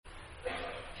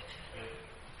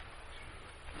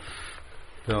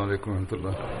السلام عليكم ورحمة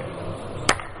الله.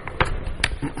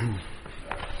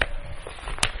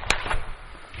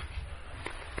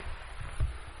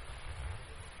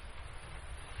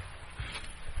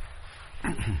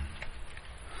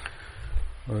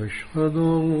 أشهد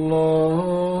أن لا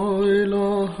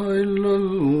إله إلا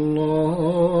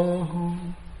الله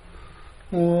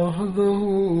وحده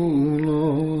لا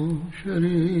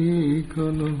شريك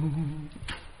له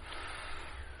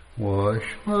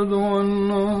وأشهد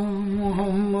أن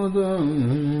محمدا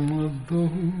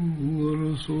عبده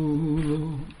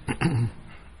ورسوله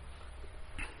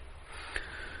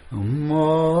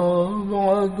أما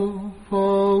بعد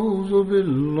فأعوذ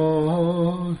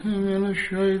بالله من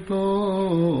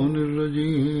الشيطان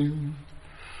الرجيم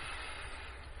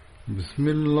بسم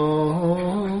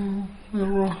الله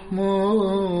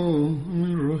الرحمن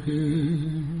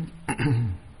الرحيم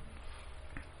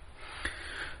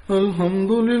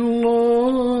الحمد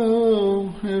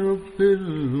لله رب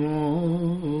العالمين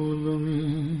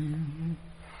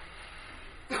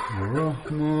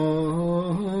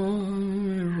الرحمن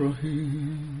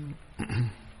الرحيم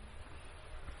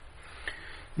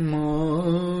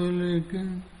مالك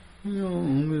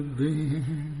يوم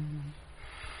الدين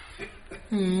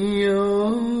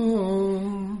إياك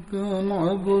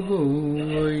نعبد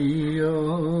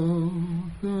وإياك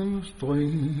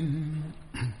نستعين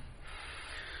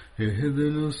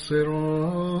اهدنا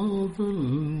الصراط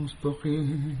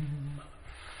المستقيم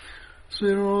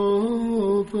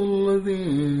صراط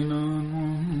الذين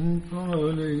أنعمت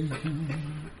عليهم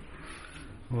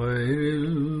غير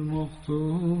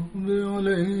المغضوب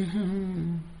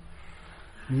عليهم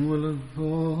ولا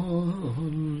الضالين.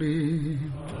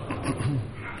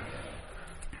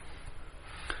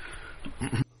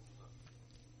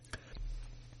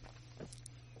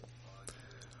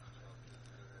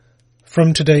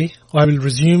 From today, I will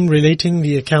resume relating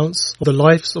the accounts of the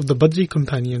lives of the Badri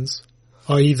companions,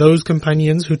 i.e. those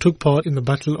companions who took part in the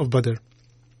Battle of Badr.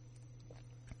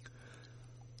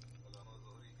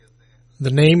 The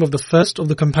name of the first of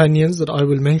the companions that I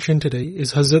will mention today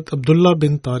is Hazrat Abdullah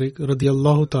bin Tariq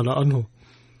radiyallahu ta'ala anhu.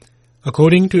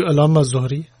 According to Allama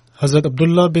Zuhri, Hazrat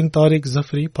Abdullah bin Tariq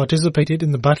Zafri participated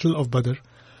in the Battle of Badr,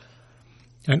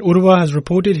 and Urwa has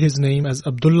reported his name as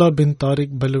Abdullah bin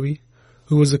Tariq Balawi,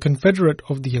 who was a confederate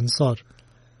of the Ansar.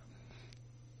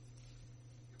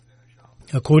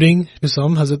 According to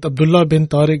some, Hazrat Abdullah bin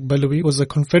Tariq Balawi was a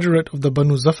confederate of the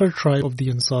Banu Zafar tribe of the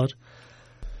Ansar,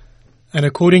 and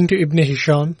according to Ibn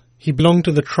Hisham, he belonged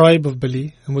to the tribe of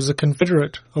Bali and was a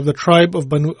confederate of the tribe of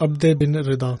Banu Abd bin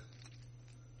Rida.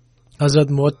 Hazrat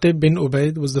Mu'attib bin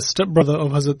Ubaid was the stepbrother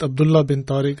of Hazrat Abdullah bin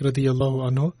Tariq radiyallahu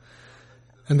anhu,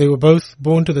 and they were both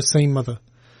born to the same mother.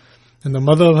 And the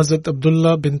mother of Hazrat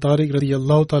Abdullah bin Tariq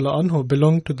radiyallahu ta'ala anhu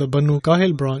belonged to the Banu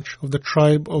Kahil branch of the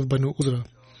tribe of Banu Uzra.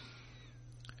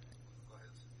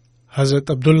 Hazrat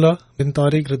Abdullah bin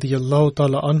Tariq radiyallahu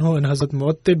ta'ala anhu and Hazrat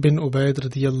Mu'attib bin Ubaid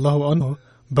radiyallahu anhu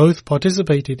both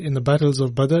participated in the battles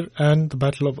of Badr and the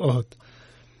battle of Uhud.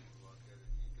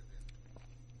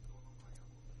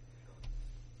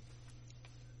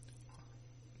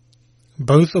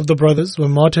 Both of the brothers were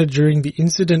martyred during the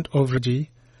incident of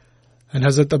Raji, and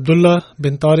Hazrat Abdullah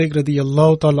bin Tariq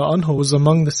radiyallahu ta'ala anhu was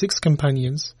among the 6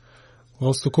 companions,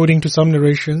 whilst according to some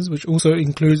narrations, which also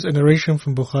includes a narration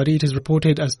from Bukhari, it is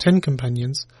reported as 10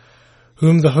 companions,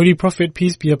 whom the Holy Prophet,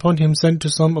 peace be upon him, sent to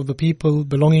some of the people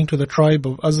belonging to the tribe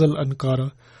of Azal and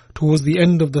Qara towards the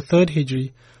end of the 3rd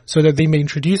Hijri, so that they may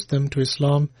introduce them to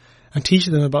Islam and teach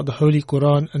them about the Holy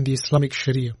Quran and the Islamic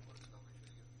Sharia.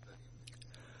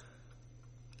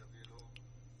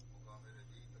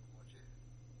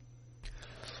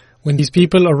 When these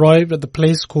people arrived at the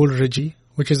place called Raji,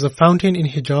 which is a fountain in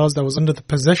Hijaz that was under the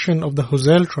possession of the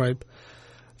Huzail tribe,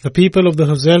 the people of the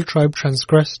Huzail tribe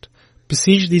transgressed,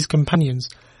 besieged these companions,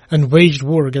 and waged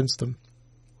war against them.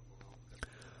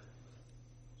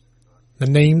 The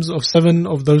names of 7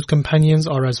 of those companions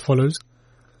are as follows: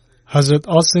 Hazrat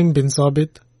Asim bin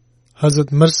Sabit,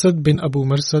 Hazrat Marsad bin Abu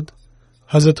Marsad,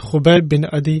 Hazrat Khubayb bin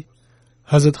Adi,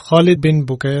 Hazrat Khalid bin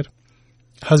Bukair,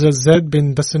 Hazrat Zaid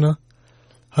bin Dasina,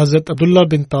 Hazrat Abdullah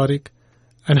bin Tariq,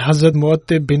 and Hazrat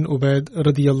Mu'attib bin Ubaid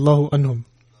radiyallahu anhum.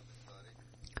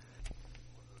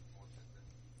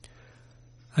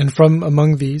 And from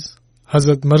among these,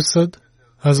 Hazrat Marsad,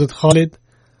 Hazrat Khalid,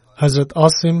 Hazrat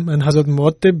Asim, and Hazrat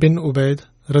Mu'attib bin Ubaid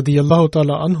radiyallahu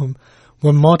ta'ala anhum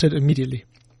were martyred immediately.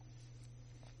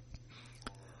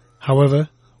 However,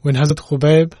 when Hazrat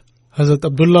Khubayb, Hazrat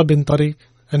Abdullah bin Tariq,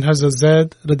 and Hazrat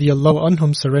Zaid radiyallahu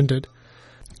anhum surrendered,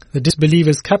 the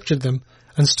disbelievers captured them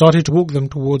and started to walk them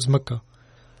towards Mecca.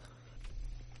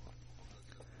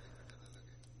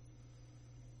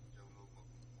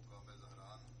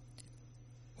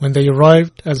 When they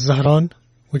arrived at Zahran,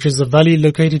 which is a valley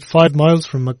located 5 miles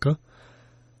from Mecca,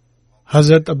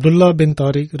 Hazrat Abdullah bin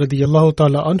Tariq radiyallahu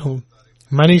ta'ala anhu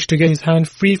managed to get his hand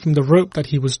free from the rope that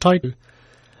he was tied to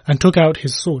and took out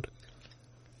his sword.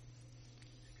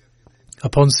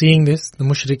 Upon seeing this, the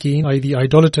mushrikeen, i.e. the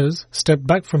idolaters, stepped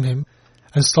back from him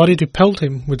and started to pelt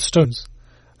him with stones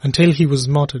until he was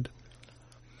martyred.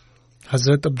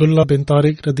 Hazrat Abdullah bin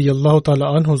Tariq radiyallahu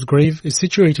ta'ala anhu's grave is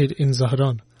situated in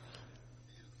Zahran.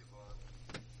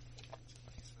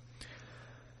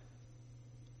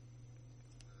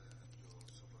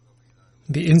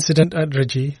 The incident at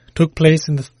Raji took place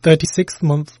in the 36th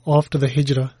month after the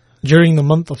Hijrah, during the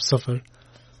month of Safar.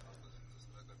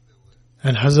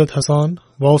 And Hazrat Hassan,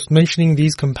 whilst mentioning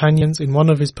these companions in one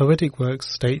of his poetic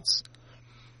works, states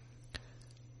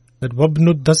that وَابْنُ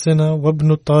الدَّسَنَ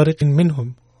وَابْنُ الطَّارِقٍ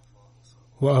مِّنْهُمْ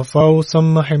وَأَفَاءُ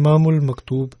ثَمَّ حِمَامُ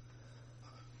الْمَكْتُوبِ.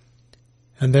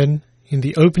 And then, in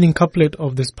the opening couplet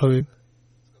of this poem,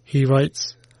 he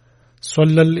writes,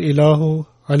 صَلَّى الْإِلَهُ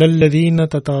عَلَى الَّذِينَ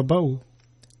تَتَابَعُوا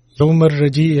يَوْمَ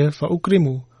الرَّجِيءِ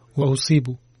فَأُكْرِمُوا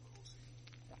وَأُصِيبُوا.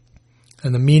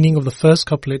 And the meaning of the first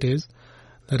couplet is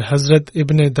that Hazrat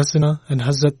Ibn Dasina and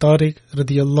Hazrat Tariq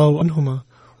radiyallahu anhuma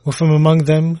were from among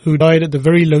them who died at the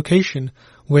very location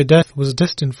where death was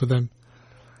destined for them.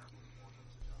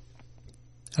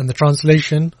 And the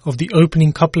translation of the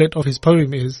opening couplet of his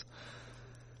poem is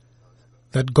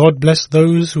that God bless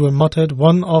those who were martyred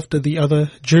one after the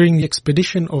other during the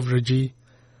expedition of Raji,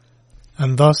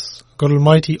 and thus God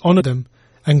Almighty honored them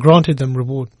and granted them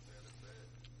reward.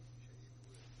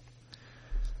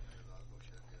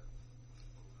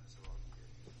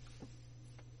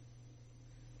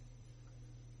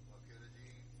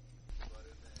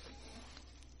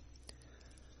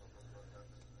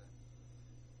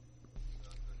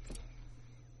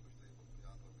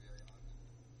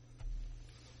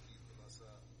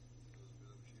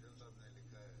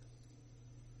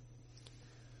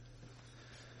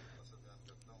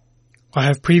 I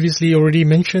have previously already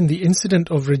mentioned the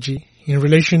incident of Raji in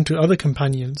relation to other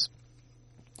companions.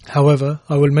 However,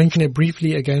 I will mention it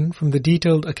briefly again from the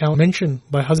detailed account mentioned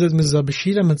by Hazrat Mirza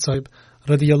Bashir Ahmad Sahib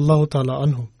radiyallahu ta'ala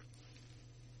anhu.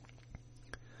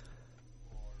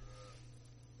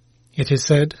 It is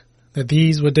said that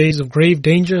these were days of grave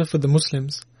danger for the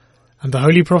Muslims, and the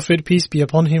Holy Prophet, peace be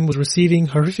upon him, was receiving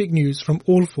horrific news from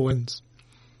all four ends.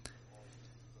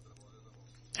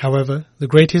 However, the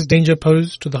greatest danger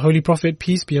posed to the Holy Prophet,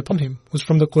 peace be upon him, was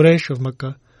from the Quraysh of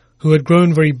Mecca, who had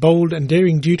grown very bold and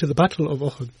daring due to the battle of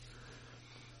Uhud.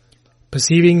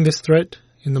 Perceiving this threat,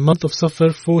 in the month of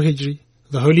Safar 4 Hijri,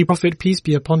 the Holy Prophet, peace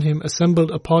be upon him,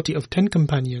 assembled a party of 10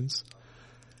 companions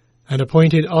and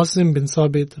appointed Asim bin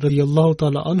Sabit radiyallahu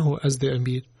ta'ala anhu as their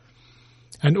Amir,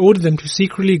 and ordered them to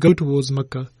secretly go towards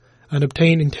Mecca and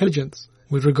obtain intelligence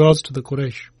with regards to the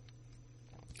Quraysh,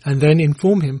 and then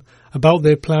inform him about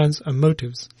their plans and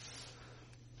motives.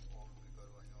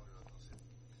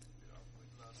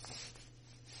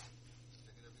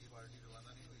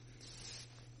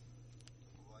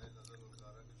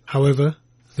 However,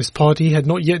 this party had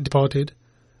not yet departed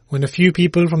when a few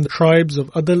people from the tribes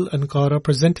of Adl and Qara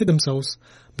presented themselves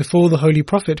before the Holy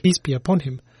Prophet, peace be upon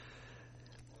him,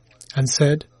 and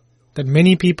said that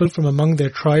many people from among their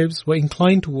tribes were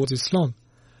inclined towards Islam,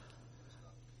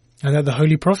 and that the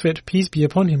Holy Prophet, peace be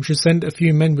upon him, should send a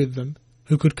few men with them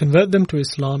who could convert them to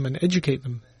Islam and educate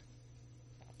them.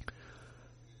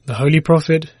 The Holy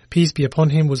Prophet, peace be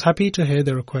upon him, was happy to hear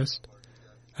their request,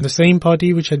 and the same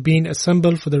party which had been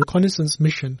assembled for the reconnaissance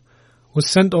mission was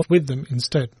sent off with them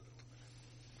instead.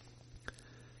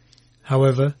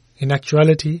 However, in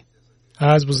actuality,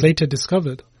 as was later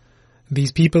discovered,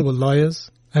 these people were liars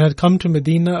and had come to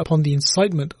Medina upon the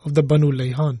incitement of the Banu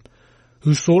Layhan,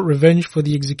 who sought revenge for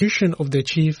the execution of their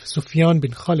chief Sufyan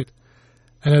bin Khalid,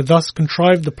 and had thus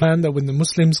contrived the plan that when the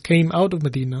Muslims came out of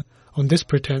Medina on this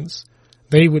pretense,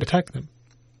 they would attack them.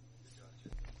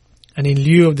 And in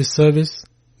lieu of this service,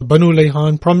 the Banu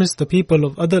Layhan promised the people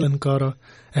of Adl and Qara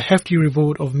a hefty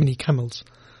reward of many camels.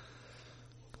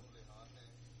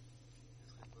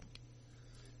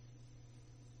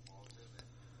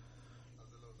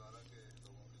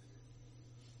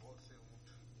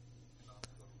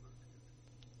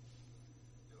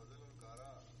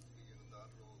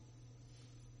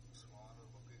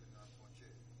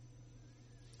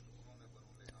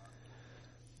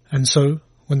 And so,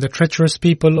 when the treacherous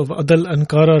people of Adl and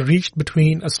Qara reached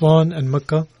between Aswan and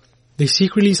Mecca, they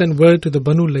secretly sent word to the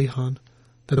Banu Layhan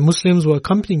that the Muslims were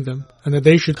accompanying them and that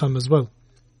they should come as well.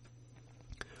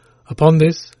 Upon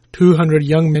this, 200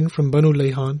 young men from Banu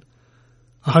Layhan,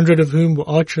 100 of whom were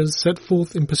archers, set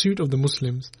forth in pursuit of the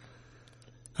Muslims,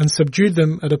 and subdued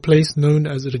them at a place known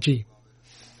as Raji.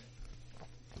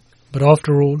 But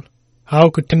after all, how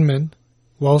could 10 men,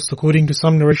 whilst according to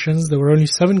some narrations there were only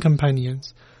 7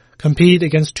 companions, compete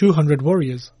against 200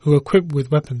 warriors who were equipped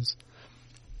with weapons?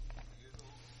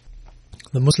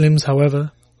 The Muslims,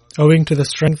 however, owing to the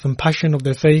strength and passion of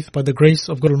their faith by the grace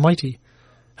of God Almighty,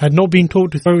 had not been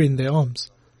taught to throw in their arms.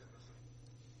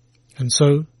 And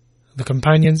so, the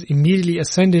companions immediately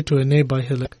ascended to a nearby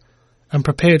hillock and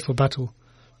prepared for battle.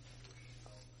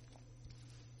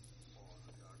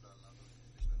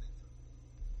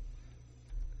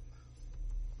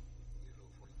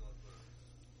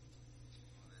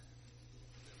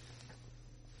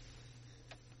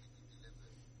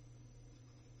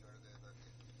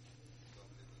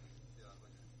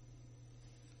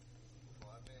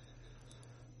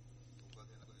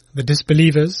 The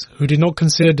disbelievers, who did not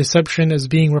consider deception as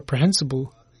being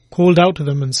reprehensible, called out to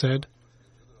them and said,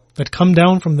 "That come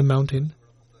down from the mountain,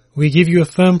 we give you a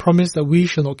firm promise that we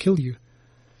shall not kill you."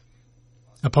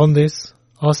 Upon this,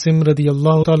 Asim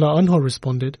radiyallahu ta'ala anhu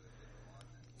responded,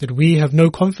 "That we have no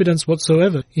confidence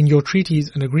whatsoever in your treaties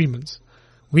and agreements.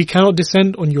 We cannot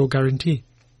descend on your guarantee."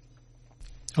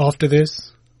 After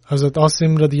this, Hazrat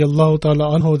Asim radiyallahu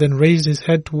ta'ala anhu then raised his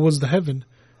head towards the heaven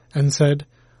and said,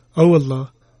 "O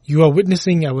Allah, you are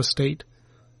witnessing our state.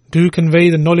 Do convey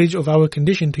the knowledge of our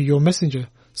condition to your messenger,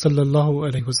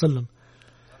 sallallahu alaihi wasallam."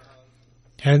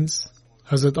 Hence,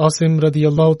 Hazrat Asim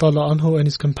radiyallahu ta'ala anhu and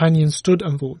his companions stood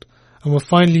and fought, and were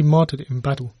finally martyred in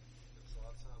battle.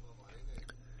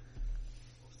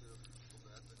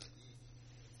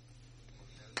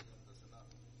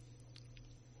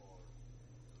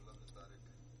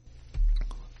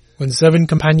 When 7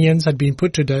 companions had been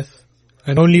put to death,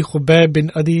 and only Khubayb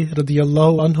bin Adi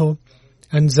radiyallahu anhu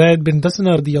and Zayd bin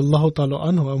Dasna radiyallahu ta'ala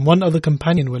anhu and 1 other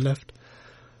companion were left,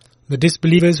 the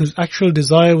disbelievers, whose actual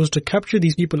desire was to capture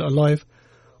these people alive,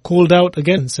 called out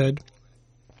again and said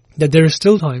that there is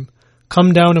still time,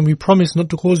 come down and we promise not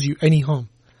to cause you any harm.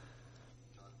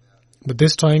 But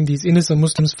this time these innocent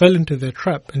Muslims fell into their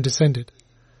trap and descended.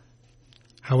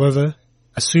 However,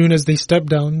 as soon as they stepped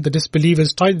down, the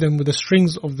disbelievers tied them with the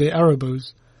strings of their arrow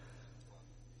bows.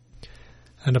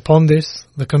 And upon this,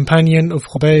 the companion of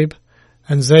Khubayb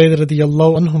and Zayd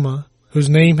radiyallahu anhuma, whose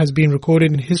name has been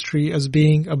recorded in history as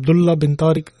being Abdullah bin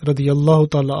Tariq radiyallahu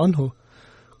ta'ala anhu,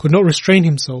 could not restrain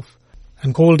himself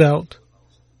and called out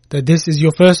that this is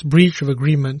your first breach of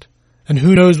agreement, and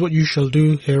who knows what you shall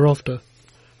do hereafter.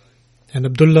 And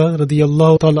Abdullah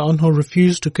radiyallahu ta'ala anhu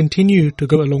refused to continue to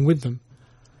go along with them.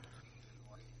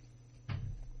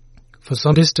 For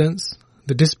some distance,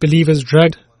 the disbelievers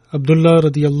dragged Abdullah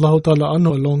radiyallahu ta'ala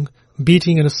anhu along,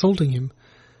 beating and assaulting him,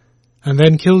 and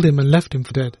then killed him and left him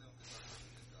for dead.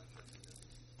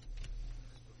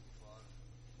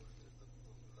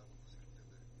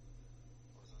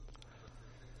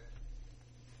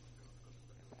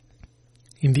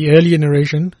 In the earlier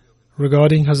narration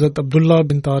regarding Hazrat Abdullah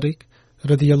bin Tariq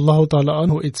radiyallahu ta'ala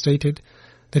anhu, it stated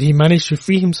that he managed to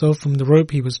free himself from the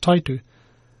rope he was tied to,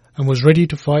 and was ready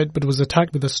to fight but was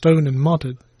attacked with a stone and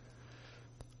martyred.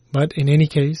 But in any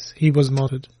case, he was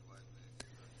martyred.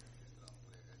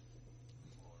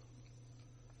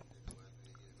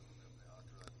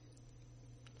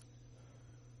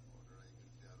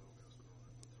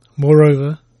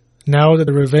 Moreover, now that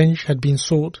the revenge had been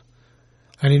sought,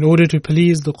 and in order to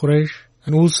please the Quraysh,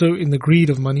 and also in the greed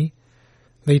of money,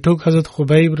 they took Hazrat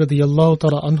Khubayb radiyallahu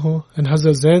ta'ala anhu and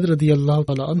Hazrat Zayd radiyallahu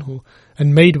ta'ala anhu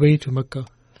and made way to Mecca.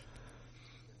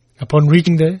 Upon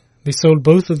reaching there, they sold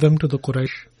both of them to the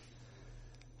Quraysh.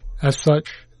 As such,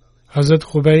 Hazrat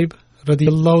Khubayb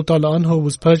radiyallahu ta'ala anhu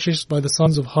was purchased by the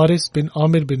sons of Haris bin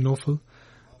Amir bin Nawfal,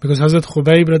 because Hazrat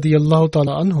Khubayb radiyallahu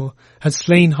ta'ala anhu had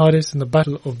slain Haris in the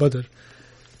battle of Badr.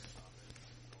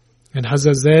 And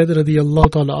Hazrat Zayd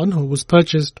radiyallahu ta'ala anhu was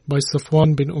purchased by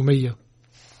Safwan bin Umayyah.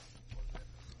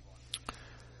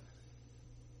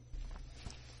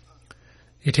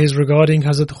 It is regarding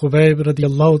Hazrat Khubayb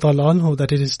radiyallahu ta'ala anhu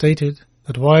that it is stated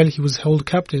that while he was held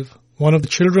captive, one of the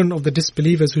children of the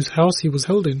disbelievers whose house he was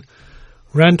held in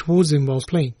ran towards him whilst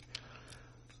playing.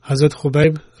 Hazrat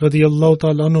Khubayb radiyallahu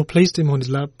ta'ala anhu placed him on his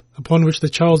lap, upon which the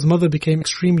child's mother became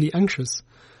extremely anxious,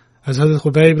 as Hazrat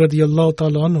Khubayb radiyallahu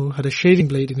ta'ala anhu had a shaving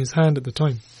blade in his hand at the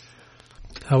time.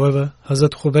 However,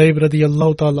 Hazrat Khubayb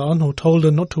radiyallahu ta'ala anhu told her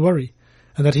not to worry,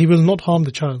 and that he will not harm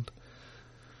the child.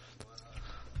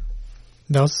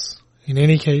 Thus, in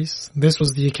any case, this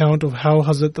was the account of how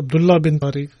Hazrat Abdullah bin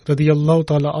Tariq radiyallahu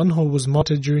ta'ala anhu was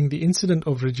martyred during the incident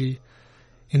of Raji,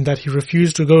 in that he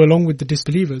refused to go along with the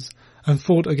disbelievers and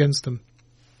fought against them.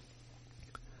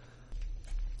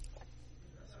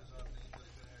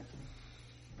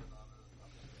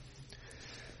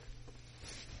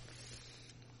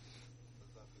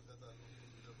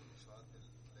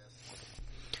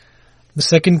 The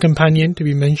second companion to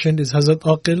be mentioned is Hazrat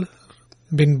Aqil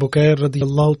bin Bukair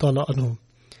radiyallahu ta'ala anhu.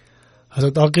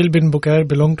 Hazrat Aqil bin Bukair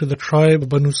belonged to the tribe of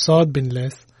Banu Sa'd bin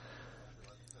Layth,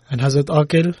 and Hazrat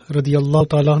Aqil radiyallahu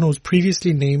ta'ala anhu was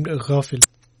previously named Ghafil.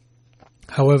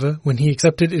 However, when he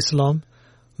accepted Islam,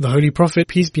 the Holy Prophet,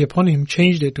 peace be upon him,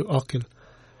 changed it to Aqil.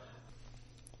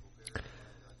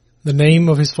 The name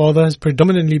of his father has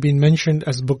predominantly been mentioned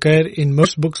as Bukair in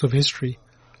most books of history.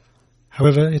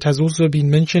 However, it has also been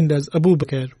mentioned as Abu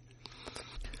Bukair.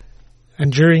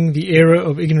 And during the era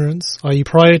of ignorance, i.e.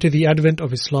 prior to the advent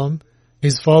of Islam,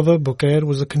 his father Bukair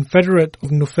was a confederate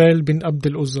of Nufail bin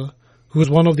Abdul Uzza, who was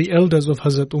one of the elders of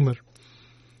Hazrat Umar.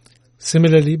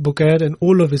 Similarly, Bukair and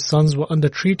all of his sons were under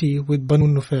treaty with Banu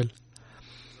Nufail.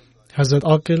 Hazrat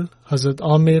Aqil, Hazrat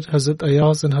Amir, Hazrat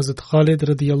Ayaz and Hazrat Khalid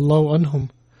radiyallahu anhum,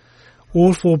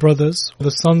 all four brothers were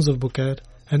the sons of Bukair,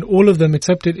 and all of them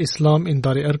accepted Islam in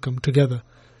Dar-e-Arqam together,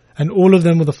 and all of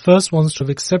them were the first ones to have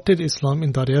accepted Islam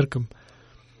in Dar-e-Arqam.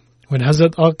 When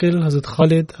Hazrat Aqil, Hazrat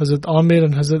Khalid, Hazrat Amir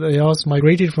and Hazrat Ayaz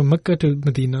migrated from Mecca to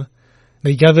Medina,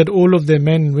 they gathered all of their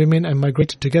men and women and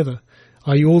migrated together,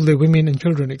 i.e. all their women and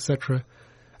children, etc.,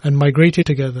 and migrated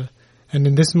together, and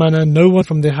in this manner no one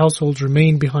from their households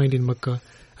remained behind in Mecca,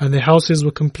 and their houses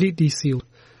were completely sealed.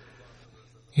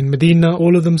 In Medina,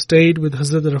 all of them stayed with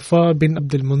Hazrat Rafa bin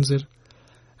Abdul Munzir,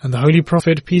 and the Holy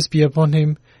Prophet, peace be upon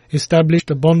him,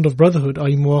 established a bond of brotherhood,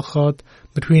 i.e. muwakhat,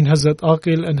 between Hazrat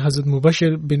Aqil and Hazrat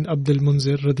Mubashir bin Abdul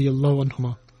Munzir radiyallahu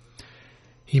anhuma.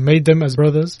 He made them as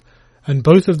brothers, and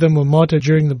both of them were martyred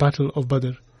during the battle of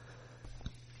Badr.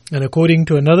 And according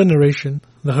to another narration,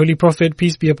 the Holy Prophet,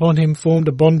 peace be upon him, formed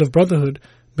a bond of brotherhood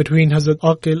between Hazrat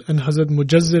Aqil and Hazrat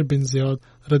Mujazzir bin Ziyad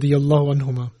radiyallahu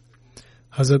anhuma.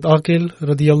 Hazrat Aqil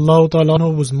radiyallahu ta'ala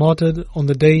anhu was martyred on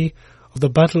the day of the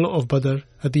battle of Badr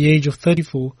at the age of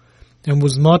 34 and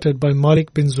was martyred by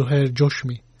Malik bin Zuhair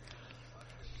Joshmi.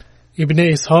 Ibn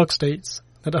Ishaq states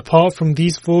that apart from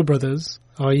these four brothers,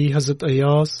 i.e. Hazrat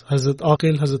Ayaz, Hazrat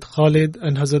Aqil, Hazrat Khalid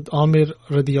and Hazrat Amir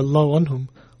radiyallahu anhum,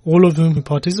 all of whom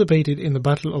participated in the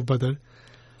battle of Badr,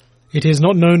 it is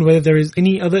not known whether there is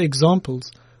any other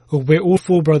examples of where all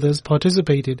four brothers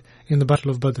participated in the battle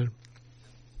of Badr.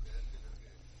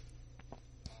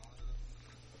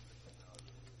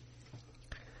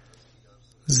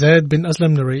 Zayd bin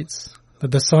Aslam narrates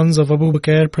that the sons of Abu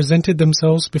Bakr presented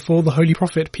themselves before the Holy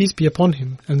Prophet, peace be upon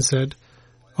him, and said,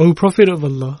 O Prophet of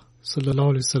Allah,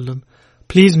 sallallahu alaihi wasallam,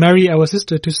 please marry our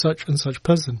sister to such and such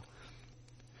person.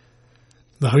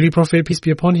 The Holy Prophet, peace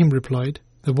be upon him, replied,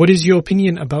 that what is your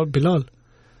opinion about Bilal?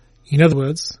 In other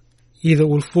words, either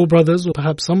all four brothers or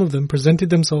perhaps some of them presented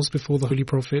themselves before the Holy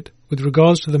Prophet with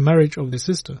regards to the marriage of their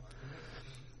sister.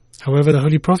 However, the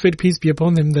Holy Prophet, peace be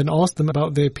upon him, then asked them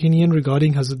about their opinion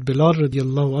regarding Hazrat Bilal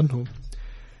radiyallahu anhu.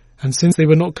 And since they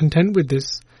were not content with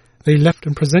this, they left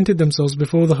and presented themselves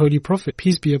before the Holy Prophet,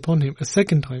 peace be upon him, a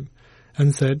second time,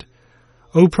 and said,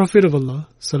 O Prophet of Allah,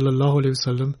 sallallahu alaihi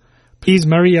wasallam, please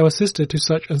marry our sister to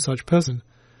such and such person.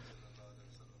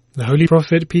 The Holy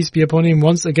Prophet, peace be upon him,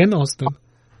 once again asked them,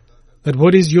 that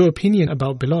what is your opinion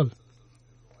about Bilal?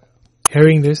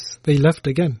 Hearing this, they left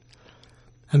again.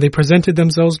 And they presented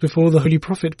themselves before the Holy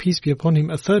Prophet, peace be upon him,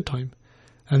 a third time,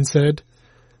 and said,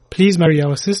 please marry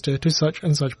our sister to such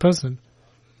and such person.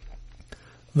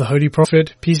 The Holy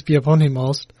Prophet, peace be upon him,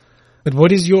 asked, but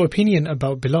what is your opinion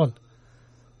about Bilal?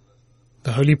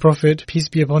 The Holy Prophet, peace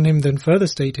be upon him, then further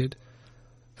stated,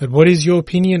 that what is your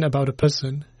opinion about a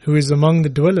person who is among the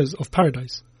dwellers of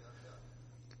paradise?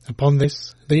 Upon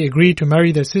this, they agreed to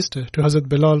marry their sister to Hazrat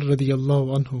Bilal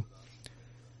radiyallahu anhu.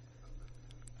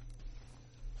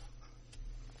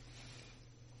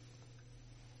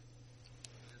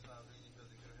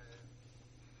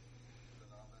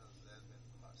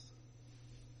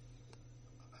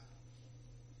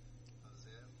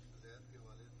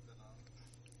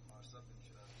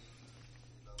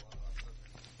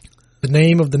 The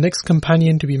name of the next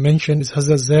companion to be mentioned is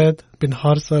Hazrat Zayd bin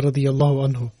Harsa radiyallahu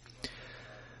anhu.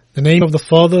 The name of the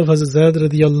father of Hazrat Zayd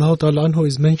radiyallahu ta'ala anhu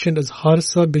is mentioned as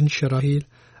Harsa bin Sharahil,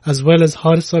 as well as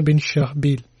Harsa bin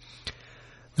Shahbil.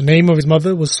 The name of his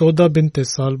mother was Soda bint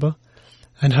Salba,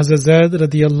 and Hazrat Zayd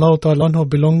radiyallahu ta'ala anhu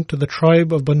belonged to the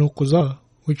tribe of Banu Quza,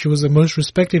 which was the most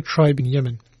respected tribe in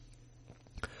Yemen.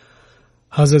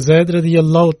 Hazrat Zayd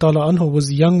radiyallahu ta'ala anhu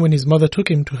was young when his mother took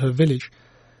him to her village,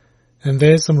 and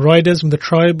there some riders from the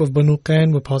tribe of Banu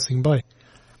Qain were passing by.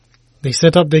 They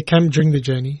set up their camp during the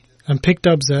journey and picked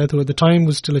up Zayd, who at the time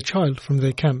was still a child, from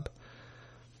their camp.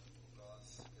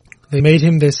 They made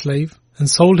him their slave and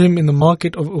sold him in the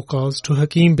market of Uqaz to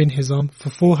Hakim bin Hizam for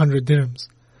 400 dirhams.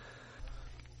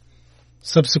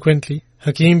 Subsequently,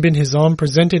 Hakim bin Hizam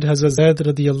presented Hazrat Zaid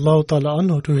radiyallahu ta'ala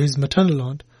anhu to his maternal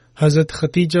aunt, Hazrat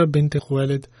Khatija bint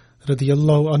Khuwailid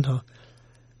radiyallahu anha.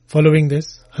 Following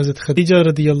this, Hazrat Khatija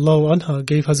radiyallahu anha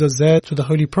gave Hazrat Zaid to the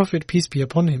Holy Prophet, peace be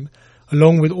upon him,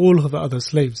 along with all of the other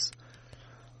slaves.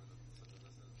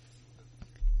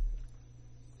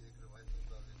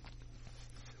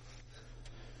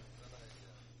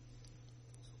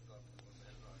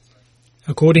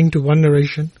 According to one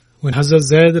narration, when Hazrat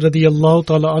Zaid radiyallahu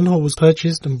ta'ala anhu was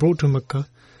purchased and brought to Mecca,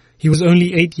 he was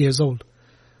only 8 years old.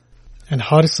 And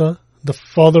Harisa, the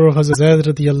father of Hazrat Zaid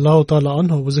radiyallahu ta'ala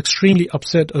anhu, was extremely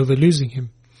upset over losing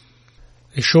him.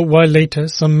 A short while later,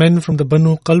 some men from the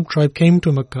Banu Qalb tribe came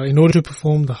to Mecca in order to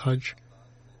perform the Hajj.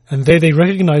 And there they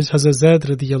recognized Hazrat Zaid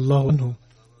radiyallahu anhu.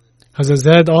 Hazrat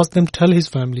Zaid asked them to tell his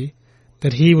family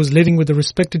that he was living with the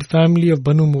respected family of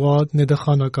Banu Muad near the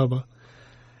Khana Kaaba,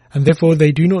 and therefore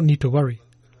they do not need to worry.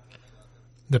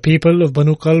 The people of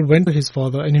Banu Qalb went to his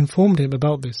father and informed him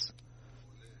about this.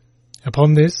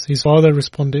 Upon this, his father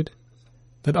responded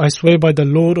that I swear by the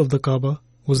Lord of the Kaaba,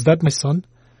 was that my son?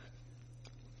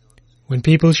 When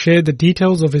people shared the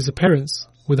details of his appearance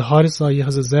with Harisa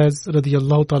Hazrat Zaid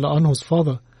radiyallahu ta'ala anhu's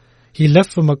father, he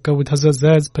left for Makkah with Hazrat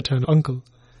Zaid's paternal uncle.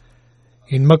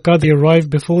 In Makkah they arrived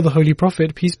before the Holy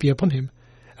Prophet, peace be upon him,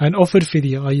 and offered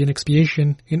fidya, i.e. an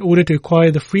expiation, in order to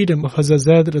acquire the freedom of Hazrat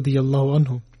Zaid radiyallahu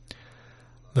anhu.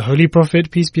 The Holy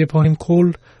Prophet, peace be upon him,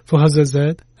 called for Hazrat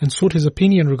Zaid and sought his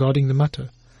opinion regarding the matter.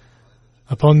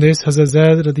 Upon this, Hazrat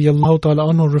Zaid radiyallahu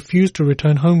ta'ala anhu refused to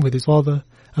return home with his father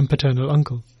and paternal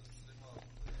uncle.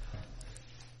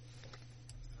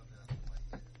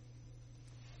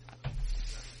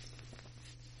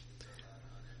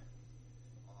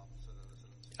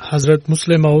 Hazrat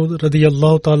Muslim Maud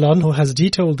radiyallahu ta'ala anhu has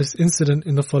detailed this incident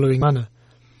in the following manner.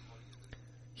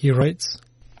 He writes,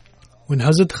 when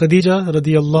Hazrat Khadija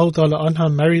radiyallahu ta'ala anha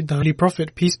married the Holy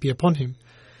Prophet, peace be upon him,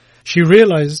 she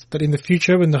realized that in the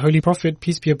future when the Holy Prophet,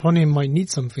 peace be upon him, might need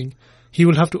something, he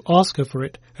will have to ask her for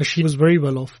it, as she was very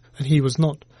well off and he was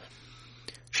not.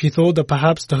 She thought that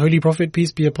perhaps the Holy Prophet,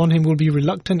 peace be upon him, will be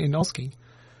reluctant in asking.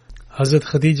 Hazrat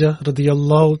Khadija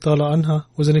radiyallahu ta'ala anha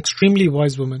was an extremely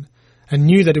wise woman and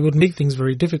knew that it would make things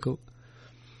very difficult.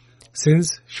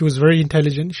 Since she was very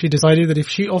intelligent, she decided that if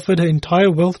she offered her entire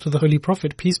wealth to the Holy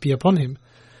Prophet, peace be upon him,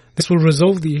 this will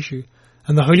resolve the issue,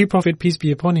 and the Holy Prophet, peace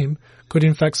be upon him, could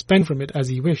in fact spend from it as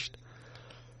he wished.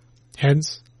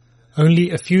 Hence,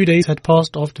 only a few days had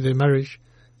passed after their marriage,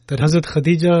 that Hazrat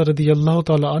Khadija radiyallahu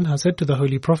ta'ala anha said to the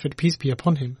Holy Prophet, peace be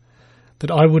upon him,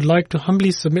 that I would like to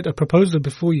humbly submit a proposal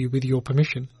before you with your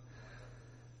permission.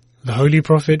 The Holy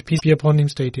Prophet, peace be upon him,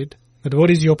 stated that what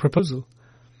is your proposal?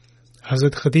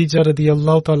 Hazrat Khadija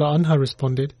radiyallahu ta'ala anha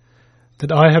responded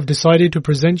that I have decided to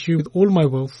present you with all my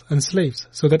wealth and slaves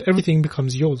so that everything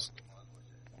becomes yours.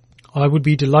 I would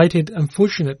be delighted and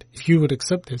fortunate if you would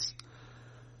accept this.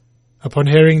 Upon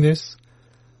hearing this,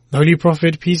 the Holy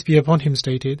Prophet, peace be upon him,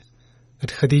 stated that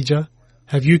Khadija,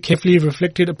 have you carefully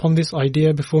reflected upon this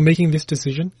idea before making this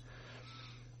decision?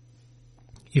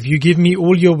 If you give me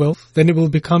all your wealth, then it will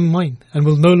become mine and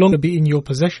will no longer be in your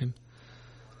possession.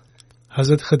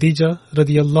 Hazrat Khadija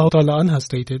radiyallahu ta'ala anha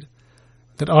stated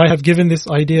that I have given this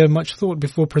idea much thought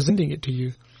before presenting it to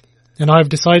you, and I have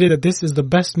decided that this is the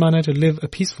best manner to live a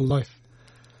peaceful life.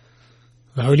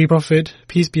 The Holy Prophet,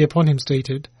 peace be upon him,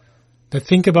 stated that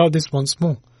think about this once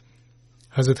more.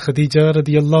 Hazrat Khadija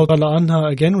radiyallahu ta'ala anha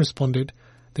again responded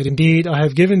that indeed I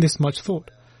have given this much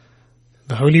thought.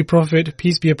 The Holy Prophet,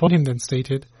 peace be upon him, then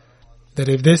stated that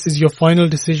if this is your final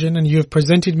decision and you have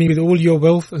presented me with all your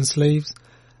wealth and slaves,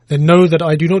 then know that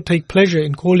I do not take pleasure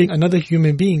in calling another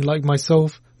human being like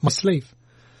myself my slave.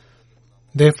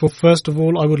 Therefore, first of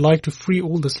all, I would like to free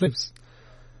all the slaves.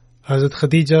 Hazrat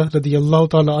Khadija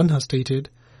radiyallahu ta'ala anha stated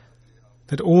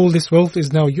that all this wealth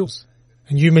is now yours,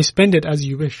 and you may spend it as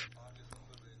you wish.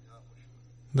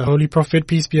 The Holy Prophet,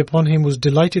 peace be upon him, was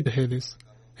delighted to hear this,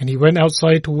 and he went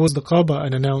outside towards the Kaaba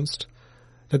and announced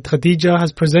that Khadija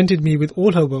has presented me with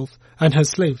all her wealth and her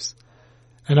slaves,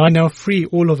 and I now free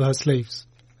all of her slaves.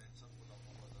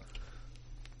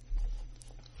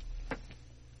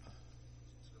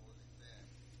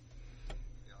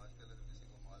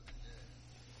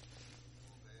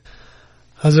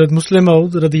 Hazrat Muslim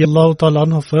Maud radiyallahu ta'ala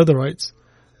anhu further writes,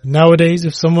 nowadays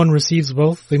if someone receives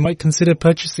wealth, they might consider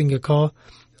purchasing a car,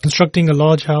 constructing a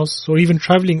large house, or even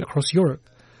travelling across Europe.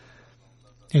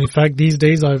 And in fact, these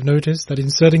days I have noticed that in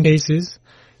certain cases,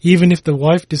 even if the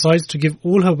wife decides to give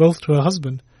all her wealth to her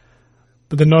husband,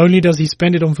 but then not only does he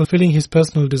spend it on fulfilling his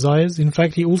personal desires, in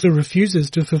fact he also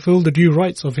refuses to fulfill the due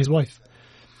rights of his wife.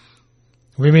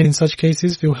 Women in such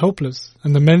cases feel helpless,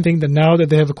 and the men think that now that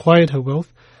they have acquired her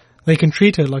wealth, they can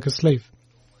treat her like a slave.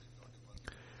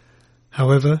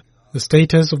 However, the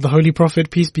status of the Holy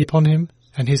Prophet, peace be upon him,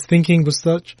 and his thinking was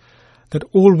such that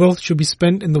all wealth should be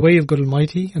spent in the way of God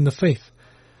Almighty and the faith,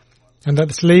 and that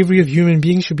the slavery of human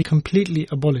beings should be completely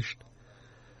abolished.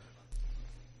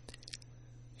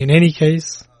 In any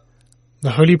case,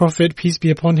 the Holy Prophet, peace be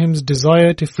upon him's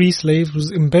desire to free slaves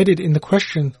was embedded in the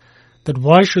question that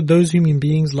why should those human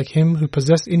beings like him who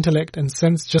possess intellect and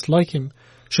sense just like him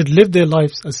should live their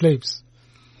lives as slaves.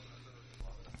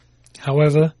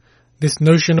 However, this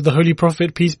notion of the Holy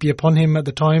Prophet, peace be upon him, at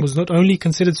the time was not only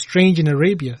considered strange in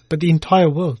Arabia, but the entire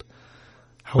world.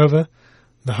 However,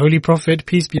 the Holy Prophet,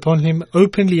 peace be upon him,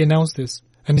 openly announced this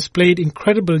and displayed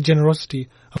incredible generosity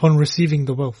upon receiving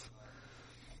the wealth.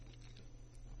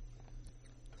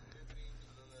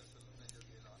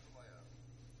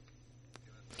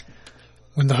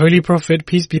 When the Holy Prophet,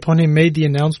 peace be upon him, made the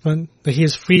announcement that he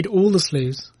has freed all the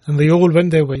slaves and they all went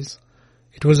their ways,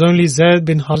 it was only Zayd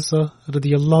bin Harsa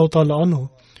radiyallahu ta'ala anhu,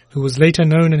 who was later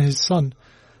known as his son,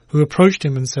 who approached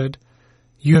him and said,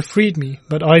 "You have freed me,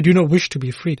 but I do not wish to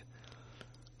be freed.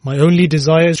 My only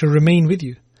desire is to remain with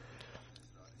you."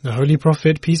 The Holy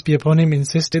Prophet, peace be upon him,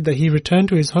 insisted that he return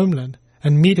to his homeland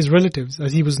and meet his relatives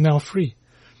as he was now free.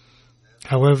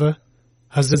 However,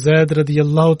 Hazrat Zayd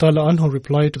radiyallahu ta'ala anhu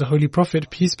replied to the Holy Prophet,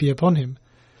 peace be upon him,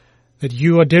 that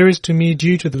you are dearest to me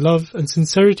due to the love and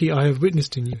sincerity I have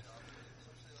witnessed in you.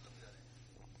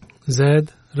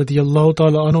 Zayd radiyallahu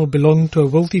ta'ala anhu belonged to a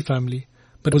wealthy family,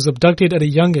 but was abducted at a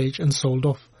young age and sold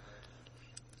off.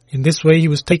 In this way he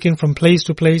was taken from place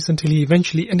to place until he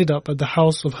eventually ended up at the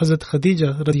house of Hazrat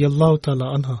Khadija radiyallahu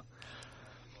ta'ala anha.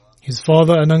 His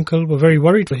father and uncle were very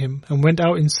worried for him and went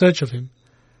out in search of him.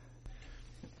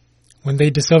 When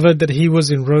they discovered that he was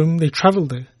in Rome, they travelled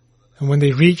there, and when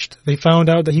they reached, they found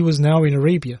out that he was now in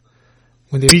Arabia.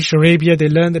 When they reached Arabia, they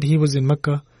learned that he was in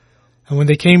Mecca, and when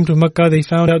they came to Mecca, they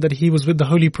found out that he was with the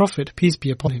Holy Prophet, peace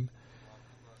be upon him.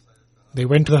 They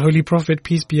went to the Holy Prophet,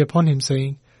 peace be upon him,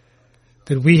 saying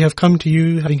that we have come to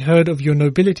you having heard of your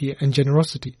nobility and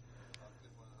generosity,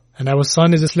 and our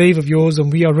son is a slave of yours,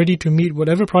 and we are ready to meet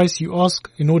whatever price you ask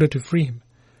in order to free him.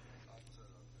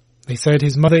 They said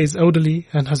his mother is elderly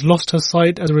and has lost her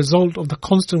sight as a result of the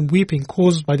constant weeping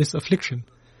caused by this affliction.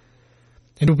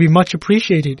 It would be much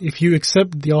appreciated if you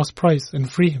accept the asked price and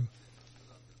free him.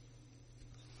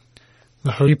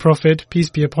 The Holy Prophet,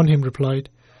 peace be upon him, replied,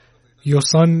 "Your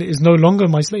son is no longer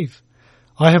my slave.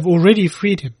 I have already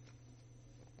freed him."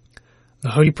 The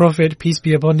Holy Prophet, peace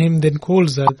be upon him, then called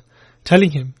Zayd,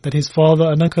 telling him that his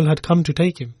father and uncle had come to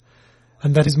take him,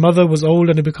 and that his mother was old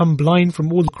and had become blind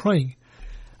from all the crying,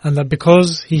 and that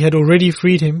because he had already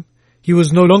freed him, he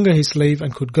was no longer his slave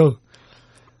and could go.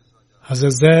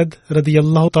 Hazrat Zayd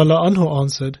radiyallahu ta'ala anhu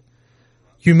answered,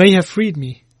 "You may have freed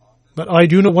me, but I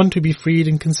do not want to be freed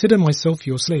and consider myself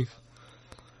your slave."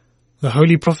 The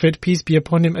Holy Prophet, peace be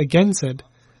upon him, again said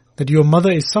that your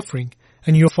mother is suffering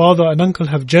and your father and uncle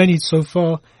have journeyed so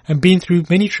far and been through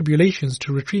many tribulations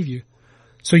to retrieve you,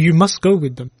 so you must go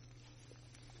with them.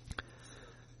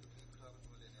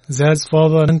 Zayd's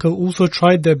father and uncle also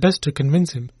tried their best to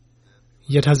convince him,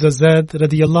 yet Hazrat Zayd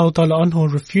radiyallahu ta'ala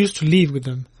anhu refused to leave with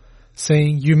them,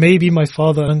 saying, "You may be my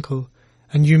father and uncle,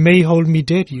 and you may hold me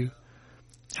dear to you.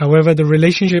 However, the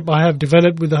relationship I have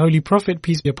developed with the Holy Prophet,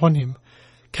 peace be upon him,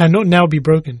 cannot now be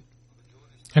broken.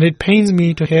 And it pains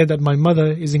me to hear that my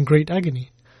mother is in great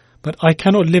agony, but I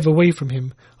cannot live away from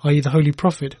him, i.e. the Holy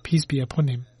Prophet, peace be upon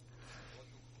him."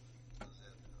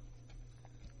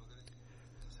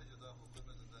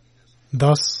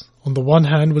 Thus, on the one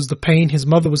hand was the pain his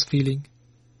mother was feeling,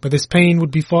 but this pain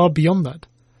would be far beyond that.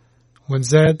 When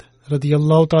Zayd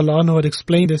radiyallahu ta'ala anhu had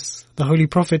explained this, the Holy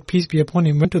Prophet, peace be upon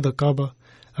him, went to the Kaaba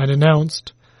and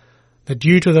announced that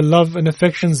due to the love and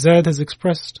affection Zayd has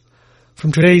expressed,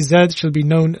 from today Zayd shall be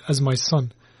known as my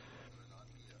son.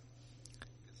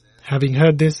 Having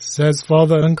heard this, Zayd's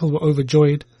father and uncle were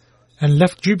overjoyed and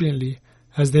left jubilantly,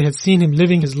 as they had seen him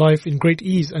living his life in great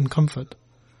ease and comfort.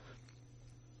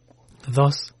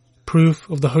 Thus, proof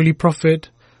of the Holy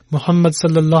Prophet Muhammad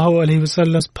sallallahu alaihi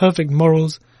wasallam's perfect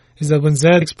morals is that when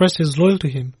Zayd expressed his loyalty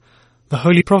to him, the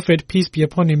Holy Prophet, peace be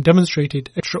upon him,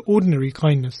 demonstrated extraordinary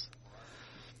kindness.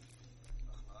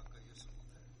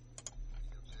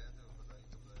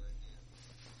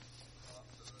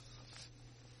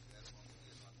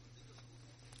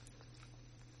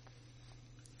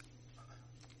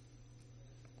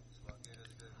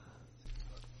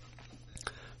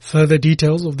 Further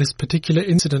details of this particular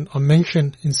incident are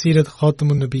mentioned in Sirat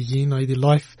Khatamun Nabiyyin, i.e. the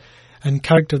life and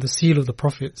character of the seal of the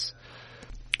prophets.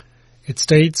 It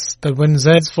states that when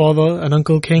Zayd's father and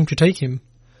uncle came to take him,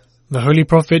 the Holy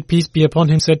Prophet, peace be upon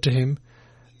him, said to him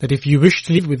that if you wish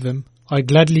to live with them, I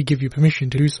gladly give you permission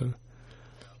to do so.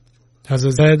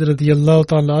 Hazrat Zayd radiyallahu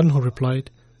ta'ala anhu replied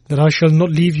that I shall not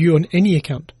leave you on any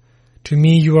account. To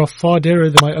me you are far dearer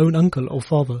than my own uncle or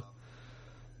father.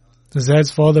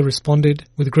 Zayd's father responded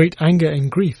with great anger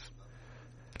and grief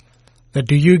that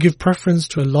do you give preference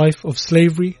to a life of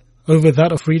slavery over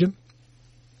that of freedom?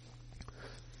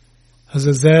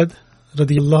 Hazrat Zayd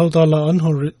radiyallahu ta'ala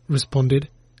anhu responded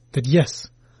that yes,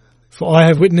 for I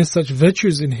have witnessed such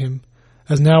virtues in him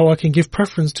as now I can give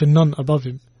preference to none above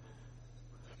him.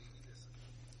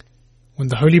 When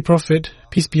the Holy Prophet,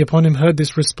 peace be upon him, heard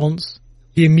this response,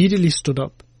 he immediately stood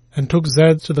up and took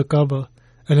Zayd to the Kaaba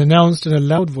and announced in a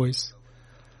loud voice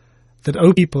that,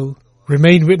 O people,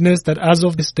 remain witness that as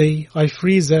of this day I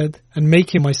free Zayd and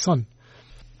make him my son.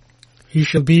 He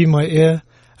shall be my heir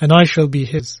and I shall be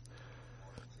his.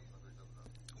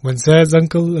 When Zayd's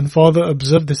uncle and father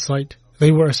observed this sight,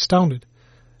 they were astounded,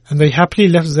 and they happily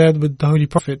left Zayd with the Holy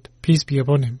Prophet, peace be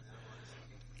upon him.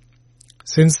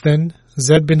 Since then,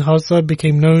 Zayd bin Harsa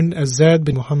became known as Zayd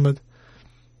bin Muhammad.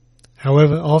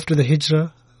 However, after the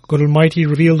Hijrah, God Almighty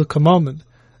revealed a commandment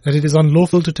that it is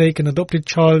unlawful to take an adopted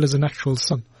child as an actual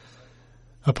son.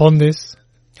 Upon this,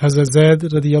 Hazrat Zayd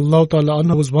radiyallahu ta'ala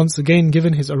anhu was once again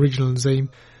given his original name,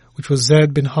 which was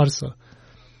Zayd bin Harsa.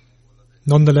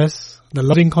 Nonetheless, the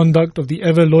loving conduct of the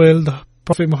ever-loyal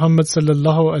Prophet Muhammad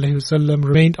sallallahu alaihi wasallam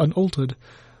remained unaltered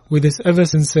with this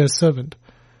ever-sincere servant.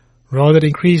 Rather it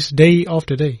increased day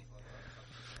after day.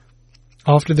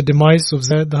 After the demise of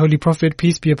Zayd, the Holy Prophet,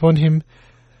 peace be upon him,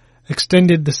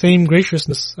 extended the same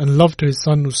graciousness and love to his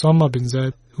son Usama bin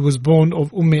Zayd, who was born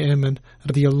of Ayman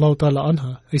radiyallahu ta'ala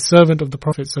anha, a servant of the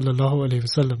Prophet sallallahu alaihi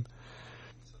wasallam.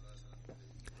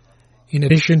 In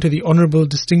addition to the honorable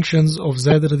distinctions of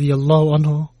Zayd radiyallahu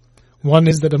anhu, one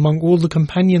is that among all the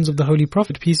companions of the Holy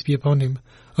Prophet, peace be upon him,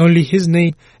 only his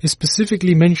name is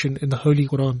specifically mentioned in the Holy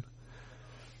Quran.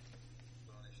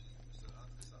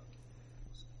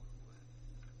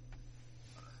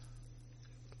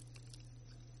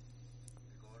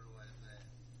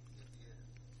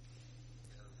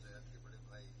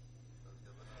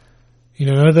 In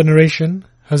another narration,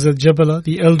 Hazrat Jabala,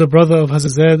 the elder brother of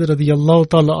Hazrat Zayd radiyallahu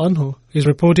ta'ala anhu, is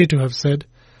reported to have said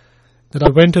that I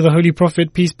went to the Holy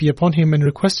Prophet, peace be upon him, and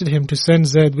requested him to send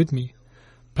Zayd with me.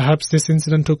 Perhaps this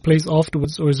incident took place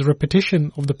afterwards or is a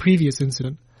repetition of the previous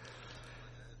incident.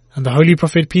 And the Holy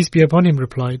Prophet, peace be upon him,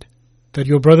 replied that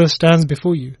your brother stands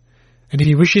before you, and if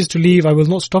he wishes to leave, I will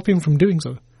not stop him from doing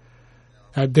so.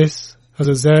 At this,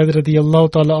 Hazrat Zayd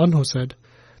radiyallahu ta'ala anhu said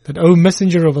that, O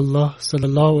Messenger of Allah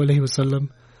sallallahu alaihi wasallam,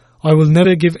 I will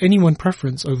never give anyone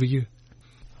preference over you.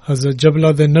 Hazrat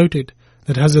Jabla then noted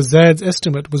that Hazrat Zayd's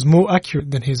estimate was more accurate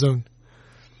than his own.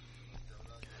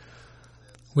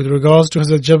 With regards to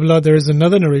Hazrat Jabla, there is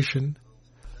another narration.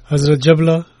 Hazrat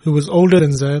Jabla, who was older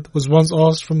than Zayd, was once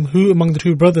asked from who among the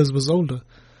two brothers was older.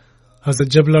 Hazrat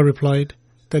Jabla replied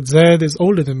that Zayd is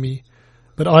older than me,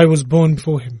 but I was born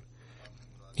before him.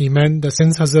 He meant that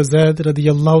since Hazrat Zayd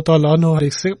radiyallahu ta'ala anhu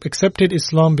had accepted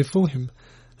Islam before him,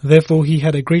 therefore he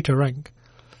had a greater rank.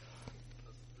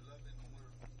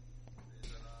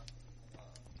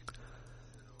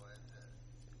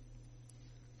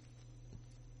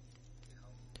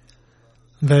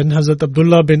 Then Hazrat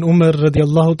Abdullah bin Umar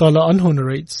radiyallahu ta'ala anhu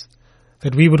narrates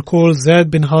that we would call Zayd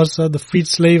bin Harsa, the freed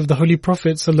slave of the Holy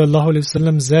Prophet sallallahu alaihi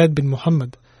wasallam, Zayd bin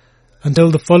Muhammad,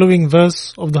 until the following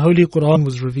verse of the Holy Quran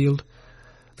was revealed,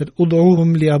 that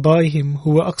ud'uhum li'abaihim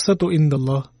huwa aqsatu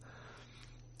indallah.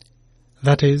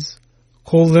 That is,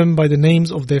 call them by the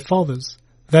names of their fathers.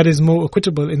 That is more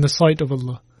equitable in the sight of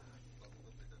Allah.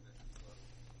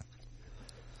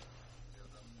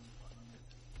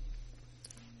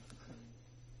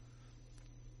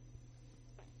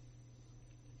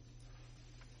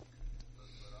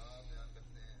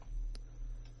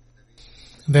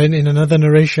 Then in another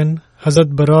narration,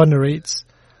 Hazrat Bara narrates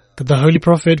that the Holy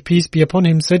Prophet, peace be upon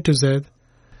him, said to Zayd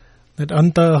that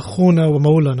Anta akhuna wa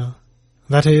maulana,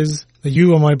 that is, that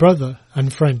you are my brother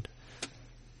and friend.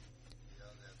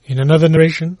 In another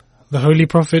narration, the Holy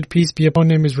Prophet, peace be upon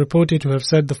him, is reported to have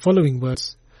said the following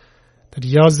words, that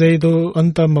Ya Zaydu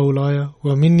anta maulaya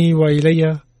wa minni wa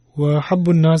ilayya wa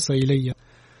habbun nasa ilayya.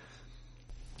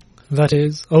 That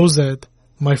is, O Zayd,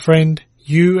 my friend,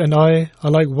 you and I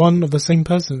are like one of the same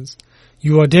persons.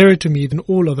 You are dearer to me than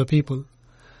all other people.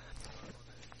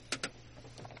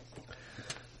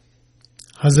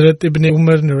 Hazrat Ibn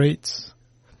Umar narrates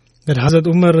that Hazrat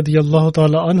Umar radiyallahu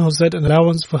ta'ala anhu said an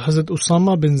allowance for Hazrat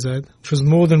Usama bin Zayd, which was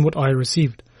more than what I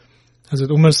received. Hazrat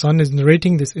Umar's son is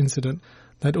narrating this incident,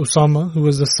 that Usama, who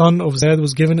was the son of Zayd,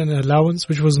 was given an allowance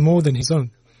which was more than his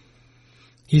own.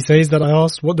 He says that I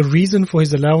asked what the reason for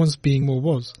his allowance being more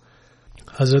was.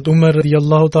 Hazrat Umar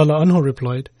radiyallahu ta'ala anhu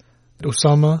replied,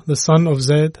 Usama, the son of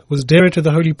Zayd, was dearer to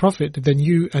the Holy Prophet than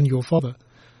you and your father.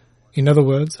 In other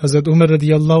words, Hazrat Umar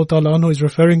radiyallahu ta'ala anhu is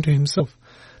referring to himself,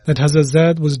 that Hazrat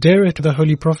Zayd was dearer to the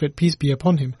Holy Prophet, peace be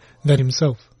upon him, than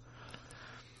himself.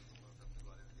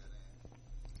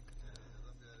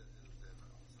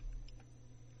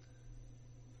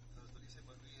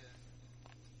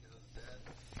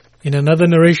 In another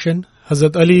narration,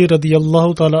 Hazrat Ali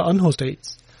radiyallahu ta'ala anhu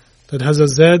states that Hazrat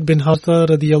Zayd bin Haritha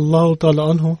radiyallahu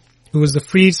ta'ala anhu, who was the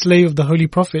freed slave of the Holy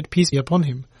Prophet, peace be upon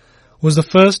him, was the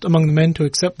first among the men to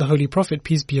accept the Holy Prophet,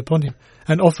 peace be upon him,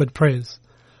 and offered prayers.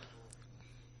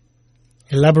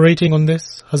 Elaborating on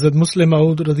this, Hazrat Muslim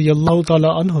Maud radiyallahu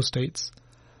ta'ala anhu states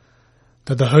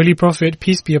that the Holy Prophet,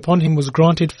 peace be upon him, was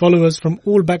granted followers from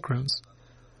all backgrounds.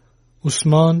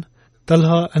 Usman,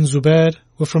 Talha and Zubair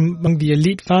were from among the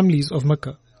elite families of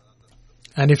Mecca.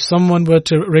 And if someone were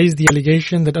to raise the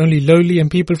allegation that only lowly and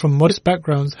people from modest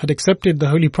backgrounds had accepted the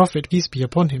Holy Prophet, peace be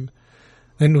upon him,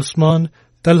 then Usman,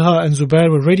 Talha and Zubair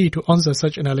were ready to answer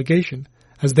such an allegation,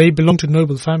 as they belonged to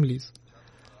noble families.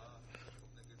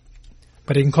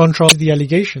 But in contrast, the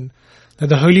allegation that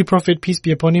the Holy Prophet, peace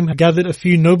be upon him, had gathered a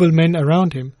few noble men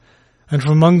around him, and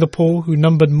from among the poor who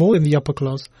numbered more than the upper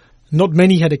class, not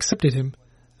many had accepted him,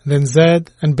 then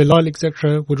Zayd and Bilal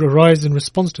etc. would arise in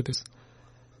response to this.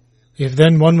 If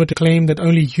then one were to claim that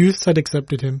only youths had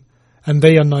accepted him, and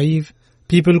they are naive,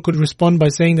 people could respond by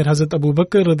saying that Hazrat Abu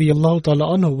Bakr radiyallahu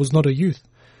ta'ala anhu was not a youth,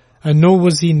 and nor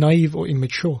was he naive or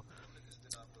immature.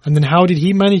 And then how did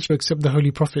he manage to accept the Holy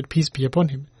Prophet, peace be upon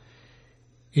him?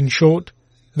 In short,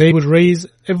 they would raise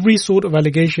every sort of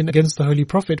allegation against the Holy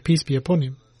Prophet, peace be upon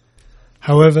him.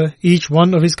 However, each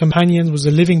one of his companions was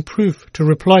a living proof to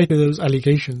reply to those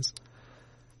allegations.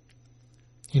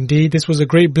 Indeed, this was a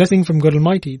great blessing from God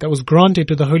Almighty that was granted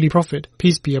to the Holy Prophet,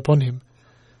 peace be upon him.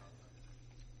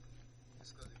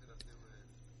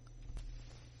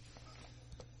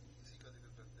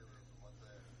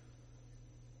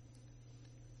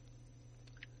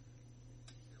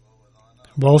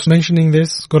 Whilst mentioning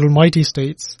this, God Almighty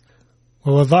states,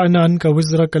 وَوَضَعْنَا عَنْكَ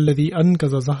وِزْرَكَ الَّذِي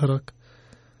أَنْقَذَ ظَهْرَكَ,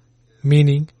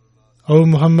 meaning, O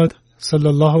Muhammad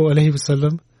sallallahu alaihi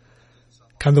wasallam,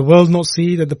 can the world not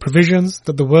see that the provisions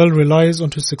that the world relies on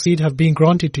to succeed have been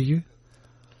granted to you?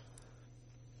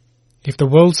 If the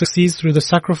world succeeds through the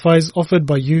sacrifice offered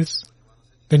by youths,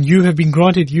 then you have been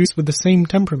granted youth with the same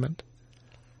temperament.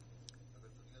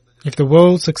 If the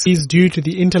world succeeds due to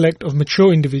the intellect of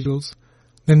mature individuals,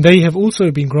 then they have also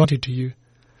been granted to you.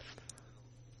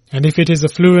 And if it is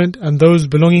affluent and those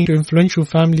belonging to influential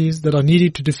families that are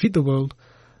needed to defeat the world,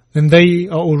 then they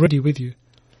are already with you.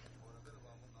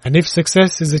 And if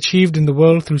success is achieved in the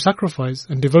world through sacrifice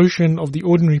and devotion of the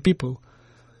ordinary people,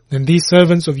 then these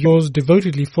servants of yours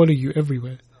devotedly follow you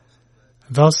everywhere.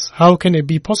 Thus, how can it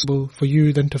be possible for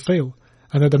you then to fail,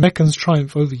 and that the Meccans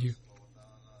triumph over you?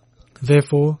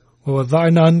 Therefore,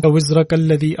 وَوَضَعْنَا عَنْكَ وِزْرَكَ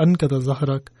الَّذِي أَنْقَذَ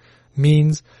ظَهْرَكَ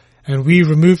means, and we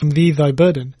remove from thee thy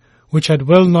burden, which had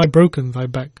well nigh broken thy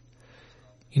back.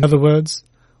 In other words,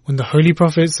 when the Holy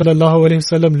Prophet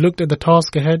ﷺ looked at the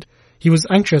task ahead, he was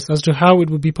anxious as to how it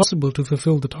would be possible to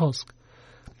fulfill the task.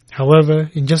 However,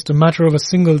 in just a matter of a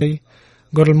single day,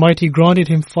 God Almighty granted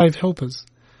him 5 helpers.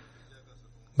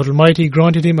 God Almighty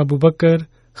granted him Abu Bakr,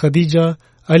 Khadija,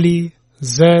 Ali,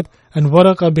 Zayd and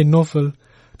Waraqa bin Nawfal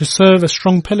to serve as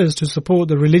strong pillars to support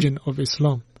the religion of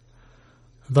Islam.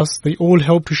 Thus they all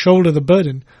helped to shoulder the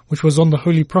burden which was on the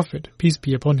Holy Prophet, peace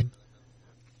be upon him.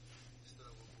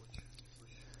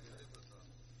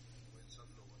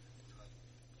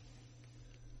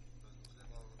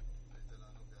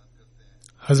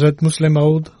 Hazrat Muslim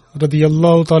Maud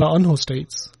radiyallahu ta'ala anhu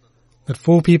states that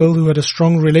 4 people who had a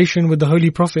strong relation with the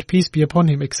Holy Prophet, peace be upon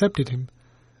him, accepted him.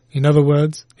 In other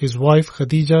words, his wife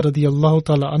Khadija radiyallahu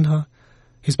ta'ala anha,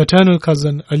 his paternal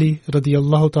cousin Ali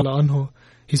radiyallahu ta'ala anhu,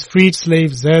 his freed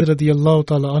slave Zayd radiyallahu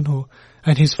ta'ala anhu,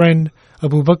 and his friend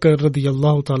Abu Bakr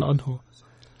radiyallahu ta'ala anhu.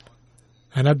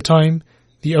 And at the time,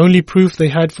 the only proof they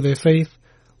had for their faith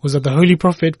was that the Holy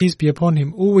Prophet, peace be upon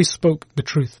him, always spoke the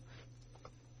truth.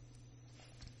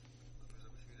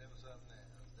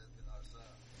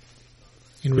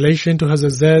 In relation to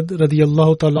Hazrat Zayd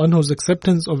radiyallahu ta'ala anhu's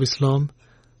acceptance of Islam,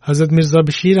 Hazrat Mirza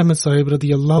Bashir Ahmad Sahib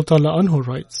radiyallahu ta'ala anhu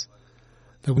writes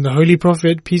that when the Holy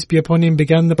Prophet, peace be upon him,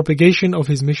 began the propagation of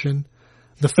his mission,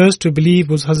 the first to believe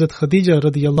was Hazrat Khadija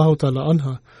radiyallahu ta'ala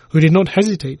anha, who did not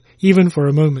hesitate even for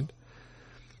a moment.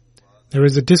 There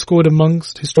is a discord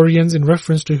amongst historians in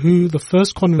reference to who the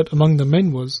first convert among the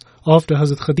men was after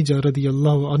Hazrat Khadija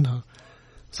radiyallahu anha.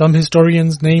 Some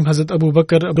historians name Hazrat Abu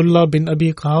Bakr Abdullah bin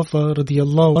Abi Quhafa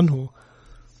radiyallahu anhu,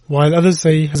 while others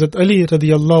say Hazrat Ali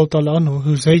radiyallahu ta'ala anhu,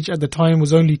 whose age at the time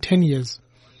was only 10 years.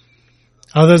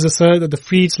 Others assert that the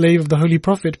freed slave of the Holy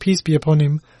Prophet, peace be upon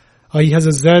him, i.e.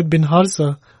 Hazrat Zaid bin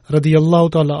Harsa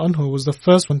radiyallahu ta'ala anhu, was the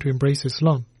first one to embrace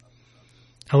Islam.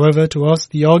 However, to us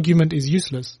the argument is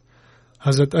useless.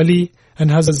 Hazrat Ali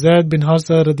and Hazrat Zaid bin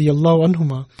Harsa radiyallahu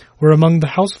anhuma were among the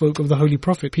housefolk of the Holy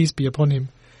Prophet, peace be upon him,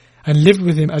 and lived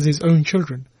with him as his own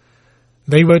children.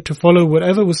 They were to follow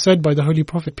whatever was said by the Holy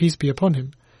Prophet, peace be upon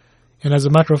him, and as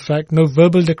a matter of fact, no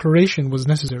verbal declaration was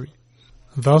necessary.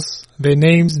 Thus, their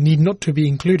names need not to be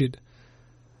included.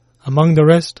 Among the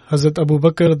rest, Hazrat Abu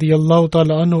Bakr radiyallahu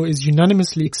ta'ala anhu is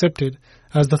unanimously accepted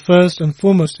as the first and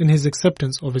foremost in his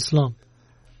acceptance of Islam.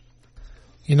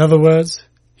 In other words,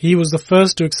 he was the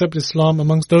first to accept Islam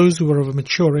amongst those who were of a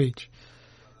mature age.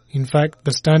 In fact,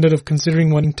 the standard of considering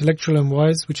one intellectual and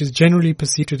wise, which is generally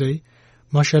perceived today,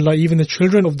 mashallah, even the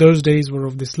children of those days were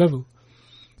of this level.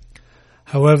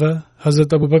 However,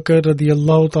 Hazrat Abu Bakr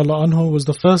radiyallahu ta'ala anhu was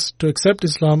the first to accept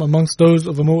Islam amongst those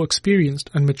of a more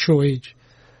experienced and mature age.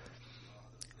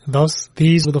 Thus,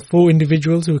 these were the four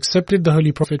individuals who accepted the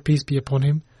Holy Prophet, peace be upon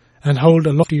him, and hold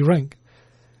a lofty rank.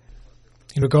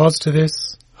 In regards to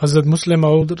this, Hazrat Muslim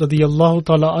Maud radiyallahu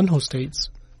ta'ala anhu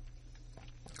states,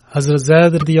 Hazrat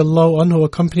Zaid radiyallahu anhu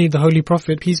accompanied the Holy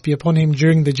Prophet, peace be upon him,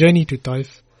 during the journey to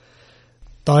Taif.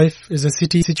 Taif is a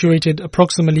city situated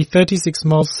approximately 36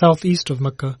 miles southeast of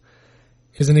Mecca.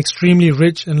 It is an extremely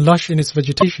rich and lush in its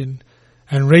vegetation,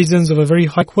 and raisins of a very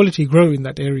high quality grow in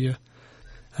that area,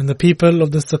 and the people of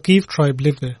the Saqif tribe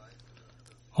live there.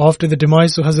 After the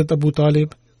demise of Hazrat Abu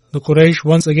Talib, the Quraysh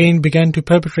once again began to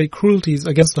perpetrate cruelties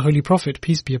against the Holy Prophet,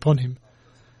 peace be upon him.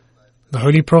 The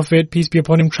Holy Prophet, peace be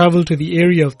upon him, travelled to the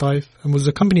area of Taif and was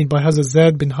accompanied by Hazrat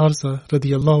Zaid bin Harsa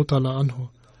radiyallahu ta'ala anhu.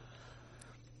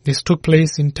 This took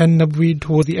place in 10 Nabwi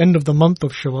toward the end of the month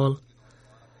of Shawwal.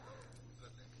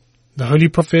 The Holy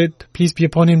Prophet, peace be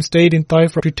upon him, stayed in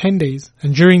Taif for up to 10 days,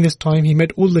 and during this time he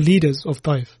met all the leaders of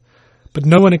Taif, but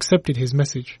no one accepted his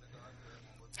message.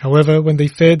 However, when they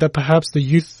feared that perhaps the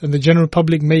youth and the general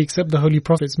public may accept the Holy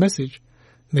Prophet's message,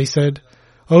 they said,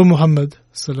 O Muhammad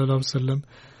sallallahu alaihi wasallam,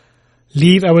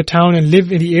 leave our town and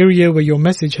live in the area where your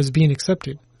message has been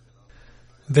accepted.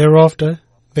 Thereafter,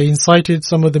 they incited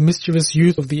some of the mischievous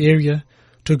youth of the area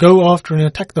to go after and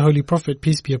attack the Holy Prophet,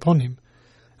 peace be upon him,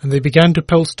 and they began to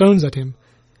pelt stones at him,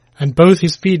 and both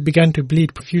his feet began to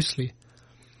bleed profusely.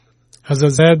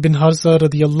 Hazrat Zaid bin Harsa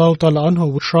radiyallahu ta'ala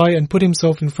anhu would try and put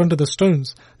himself in front of the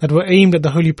stones that were aimed at the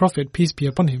Holy Prophet, peace be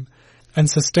upon him, and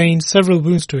sustained several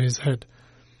wounds to his head.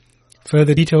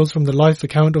 Further details from the life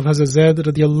account of Hazrat Zaid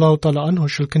radiyallahu ta'ala anhu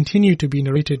shall continue to be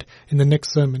narrated in the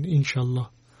next sermon,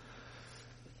 inshallah.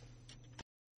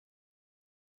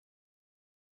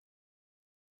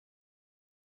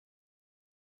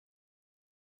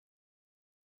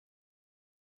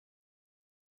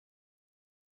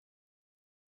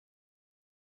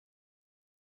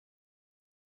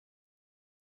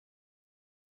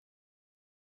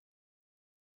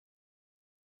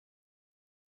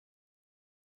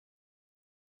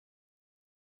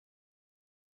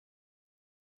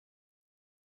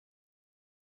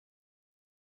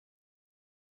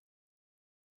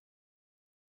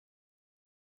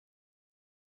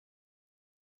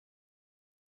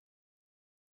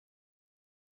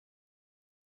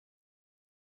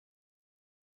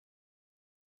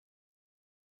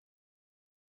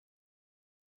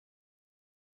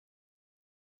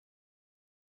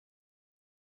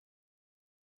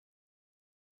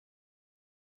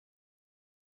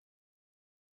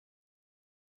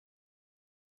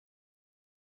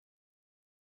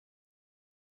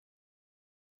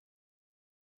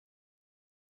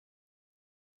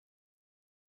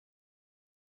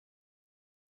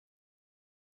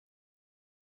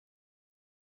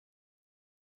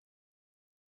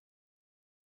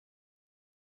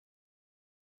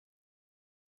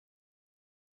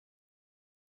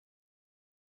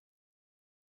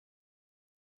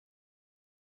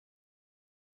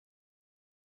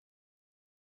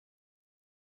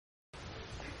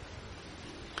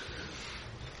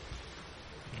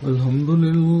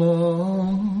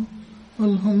 Alhamdulillah,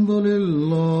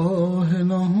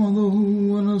 nahmaduhu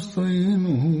wa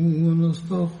nasta'inuhu wa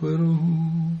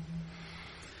nastaghfiruhu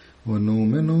wa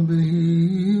nu'minu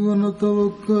bihi wa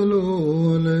natawakkalu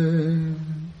alayhi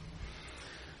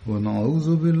wa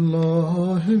na'udhu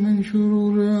billahi min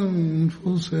shururi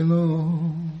anfusina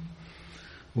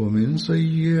wa min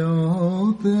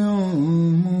sayyiati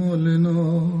a'malina.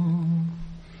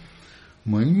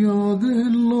 من يهده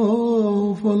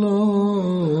الله فلا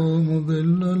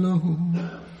مضل له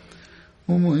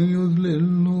ومن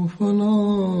يضلل فلا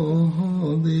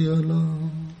هادي له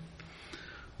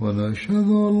ونشهد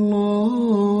أن لا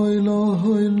إله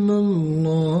إلا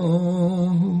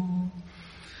الله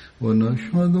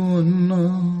ونشهد أن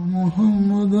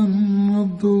محمدا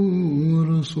عبده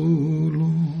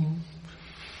ورسوله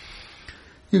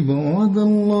عباد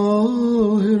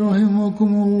الله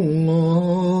رحمكم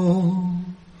الله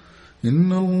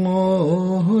إن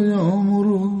الله يأمر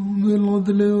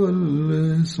بالعدل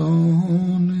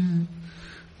والإحسان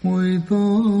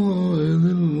وإيتاء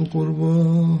ذي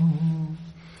القربى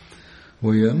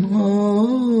وينهى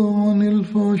عن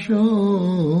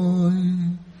الفحشاء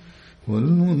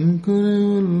والمنكر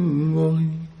والبغي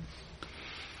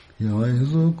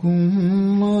يعظكم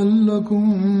لعلكم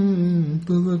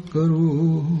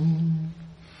تذكرون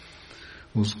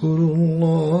اذكروا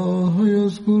الله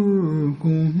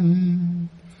يذكركم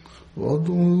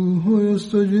وادعوه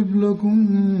يستجب لكم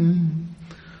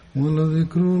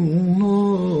ولذكر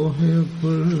الله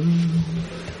أكبر.